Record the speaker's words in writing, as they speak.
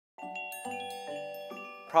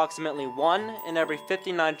approximately 1 in every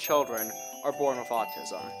 59 children are born with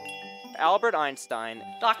autism. Albert Einstein.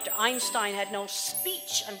 Dr. Einstein had no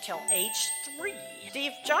speech until age 3.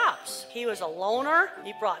 Steve Jobs, he was a loner.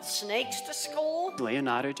 He brought snakes to school.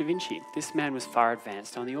 Leonardo da Vinci, this man was far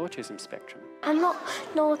advanced on the autism spectrum. I'm not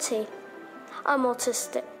naughty. I'm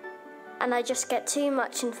autistic. And I just get too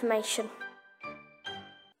much information.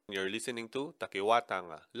 You're listening to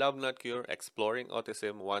Takiwatanga, Love Not Cure, Exploring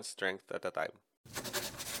Autism One Strength at a Time.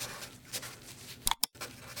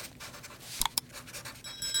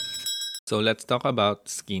 So let's talk about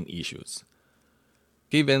skin issues.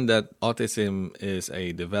 Given that autism is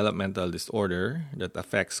a developmental disorder that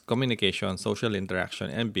affects communication, social interaction,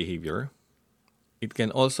 and behavior, it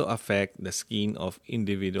can also affect the skin of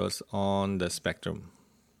individuals on the spectrum.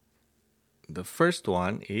 The first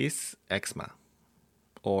one is eczema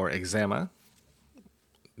or eczema.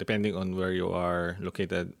 Depending on where you are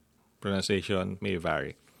located, pronunciation may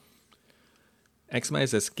vary. Eczema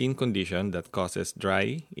is a skin condition that causes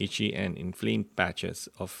dry, itchy, and inflamed patches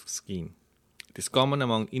of skin. It is common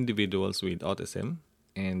among individuals with autism,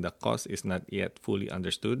 and the cause is not yet fully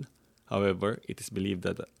understood. However, it is believed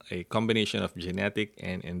that a combination of genetic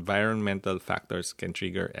and environmental factors can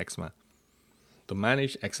trigger eczema. To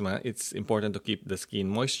manage eczema, it's important to keep the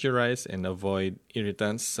skin moisturized and avoid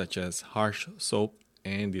irritants such as harsh soap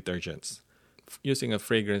and detergents. Using a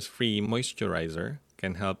fragrance-free moisturizer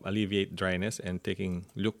can help alleviate dryness, and taking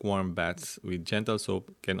lukewarm baths with gentle soap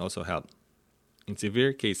can also help. In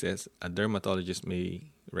severe cases, a dermatologist may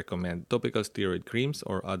recommend topical steroid creams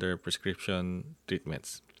or other prescription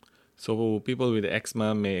treatments. So people with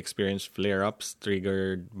eczema may experience flare-ups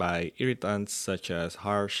triggered by irritants such as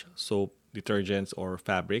harsh soap, detergents, or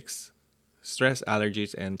fabrics. Stress,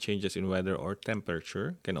 allergies, and changes in weather or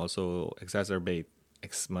temperature can also exacerbate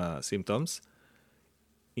eczema symptoms.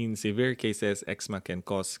 In severe cases, eczema can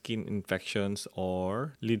cause skin infections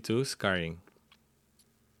or lead to scarring.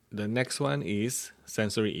 The next one is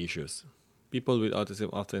sensory issues. People with autism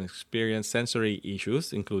often experience sensory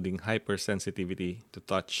issues, including hypersensitivity to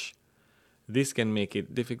touch. This can make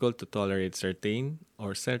it difficult to tolerate certain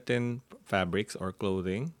fabrics or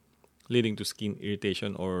clothing, leading to skin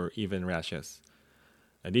irritation or even rashes.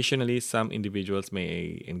 Additionally, some individuals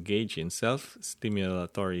may engage in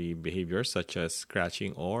self-stimulatory behaviors such as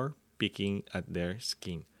scratching or picking at their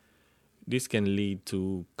skin. This can lead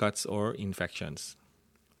to cuts or infections.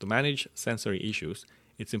 To manage sensory issues,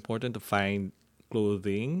 it's important to find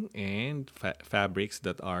clothing and fabrics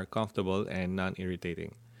that are comfortable and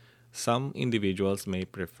non-irritating. Some individuals may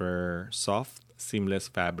prefer soft, seamless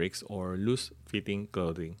fabrics or loose-fitting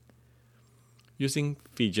clothing. Using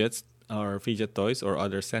fidget toys or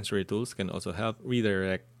other sensory tools can also help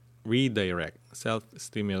redirect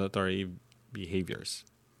self-stimulatory behaviors.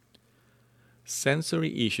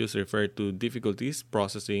 Sensory issues refer to difficulties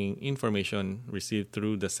processing information received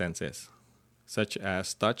through the senses, such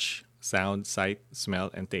as touch, sound, sight, smell,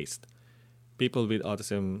 and taste. People with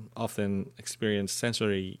autism often experience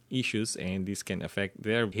sensory issues, and this can affect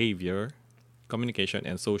their behavior, communication,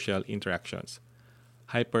 and social interactions.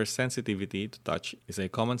 Hypersensitivity to touch is a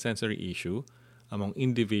common sensory issue among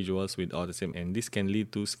individuals with autism, and this can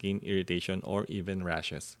lead to skin irritation or even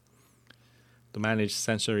rashes. To manage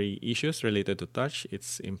sensory issues related to touch,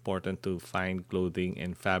 it's important to find clothing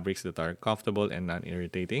and fabrics that are comfortable and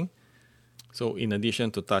non-irritating. So in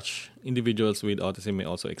addition to touch, individuals with autism may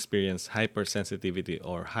also experience hypersensitivity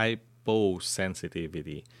or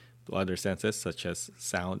hyposensitivity to other senses such as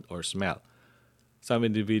sound or smell. Some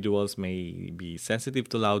individuals may be sensitive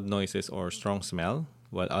to loud noises or strong smell,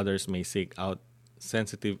 while others may seek out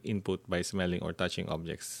sensitive input by smelling or touching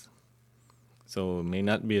objects. So it may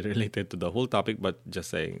not be related to the whole topic, but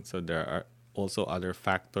just saying. So there are also other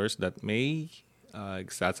factors that may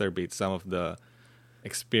exacerbate some of the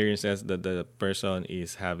experiences that the person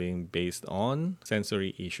is having based on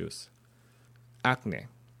sensory issues. Acne.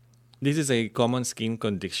 This is a common skin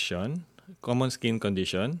condition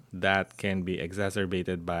that can be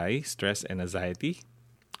exacerbated by stress and anxiety.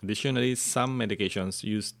 Additionally, some medications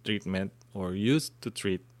used to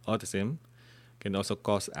treat autism can also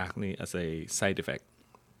cause acne as a side effect.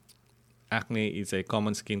 Acne is a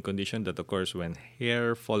common skin condition that occurs when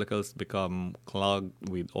hair follicles become clogged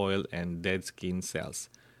with oil and dead skin cells.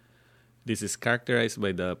 This is characterized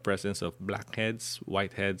by the presence of blackheads,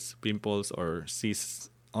 whiteheads, pimples, or cysts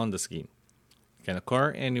on the skin. It can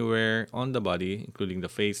occur anywhere on the body, including the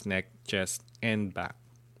face, neck, chest, and back.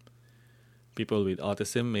 People with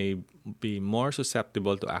autism may be more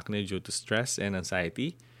susceptible to acne due to stress and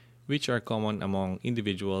anxiety, which are common among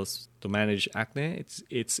individuals. To manage acne,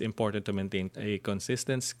 it's important to maintain a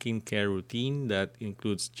consistent skincare routine that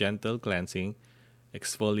includes gentle cleansing,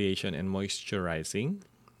 exfoliation, and moisturizing.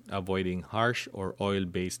 Avoiding harsh or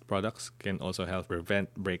oil-based products can also help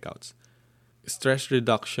prevent breakouts. Stress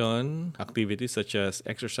reduction activities such as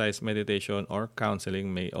exercise, meditation, or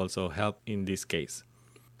counseling may also help in this case.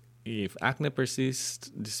 If acne persists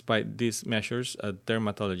despite these measures, a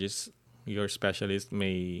dermatologist, your specialist,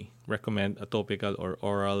 may recommend a topical or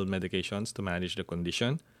oral medications to manage the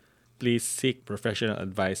condition. Please seek professional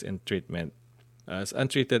advice and treatment, as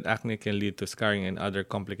untreated acne can lead to scarring and other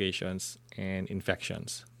complications and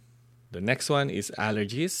infections. The next one is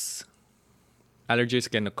allergies.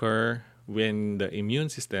 Allergies can occur when the immune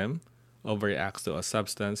system overreacts to a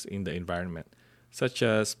substance in the environment, such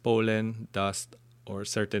as pollen, dust, or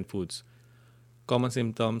certain foods. Common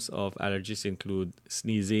symptoms of allergies include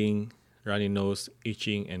sneezing, runny nose,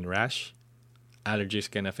 itching, and rash.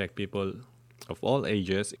 Allergies can affect people of all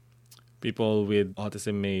ages. People with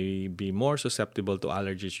autism may be more susceptible to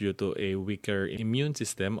allergies due to a weaker immune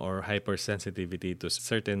system or hypersensitivity to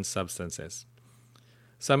certain substances.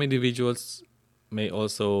 Some individuals may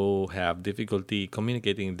also have difficulty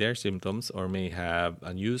communicating their symptoms or may have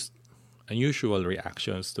unusual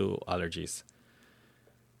reactions to allergies.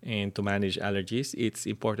 And to manage allergies, it's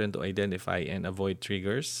important to identify and avoid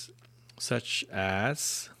triggers, such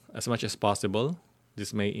as much as possible.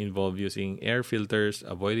 This may involve using air filters,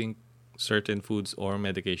 avoiding certain foods or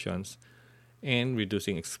medications, and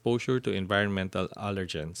reducing exposure to environmental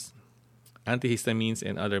allergens. Antihistamines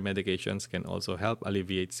and other medications can also help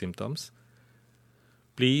alleviate symptoms.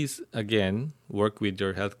 Please, again, work with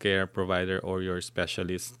your healthcare provider or your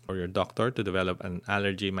specialist or your doctor to develop an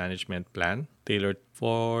allergy management plan tailored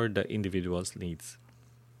for the individual's needs.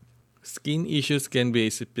 Skin issues can be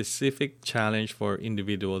a specific challenge for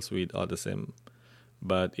individuals with autism.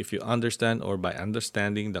 But if you understand or by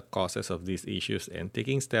understanding the causes of these issues and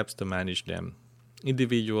taking steps to manage them,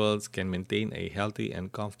 individuals can maintain a healthy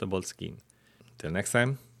and comfortable skin. Till next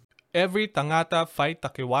time. Every Tangata Fight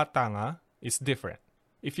Takiwa Tanga is different.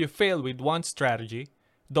 If you fail with one strategy,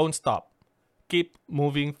 don't stop. Keep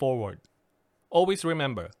moving forward. Always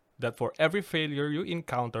remember that for every failure you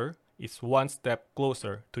encounter is one step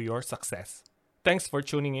closer to your success. Thanks for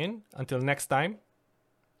tuning in. Until next time,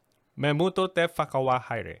 Memuto te whakawa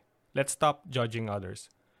haere. Let's stop judging others.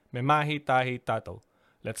 Memahi tahi tato.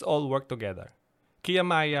 Let's all work together. Kia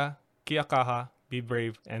maya, kia kaha, be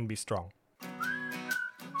brave and be strong.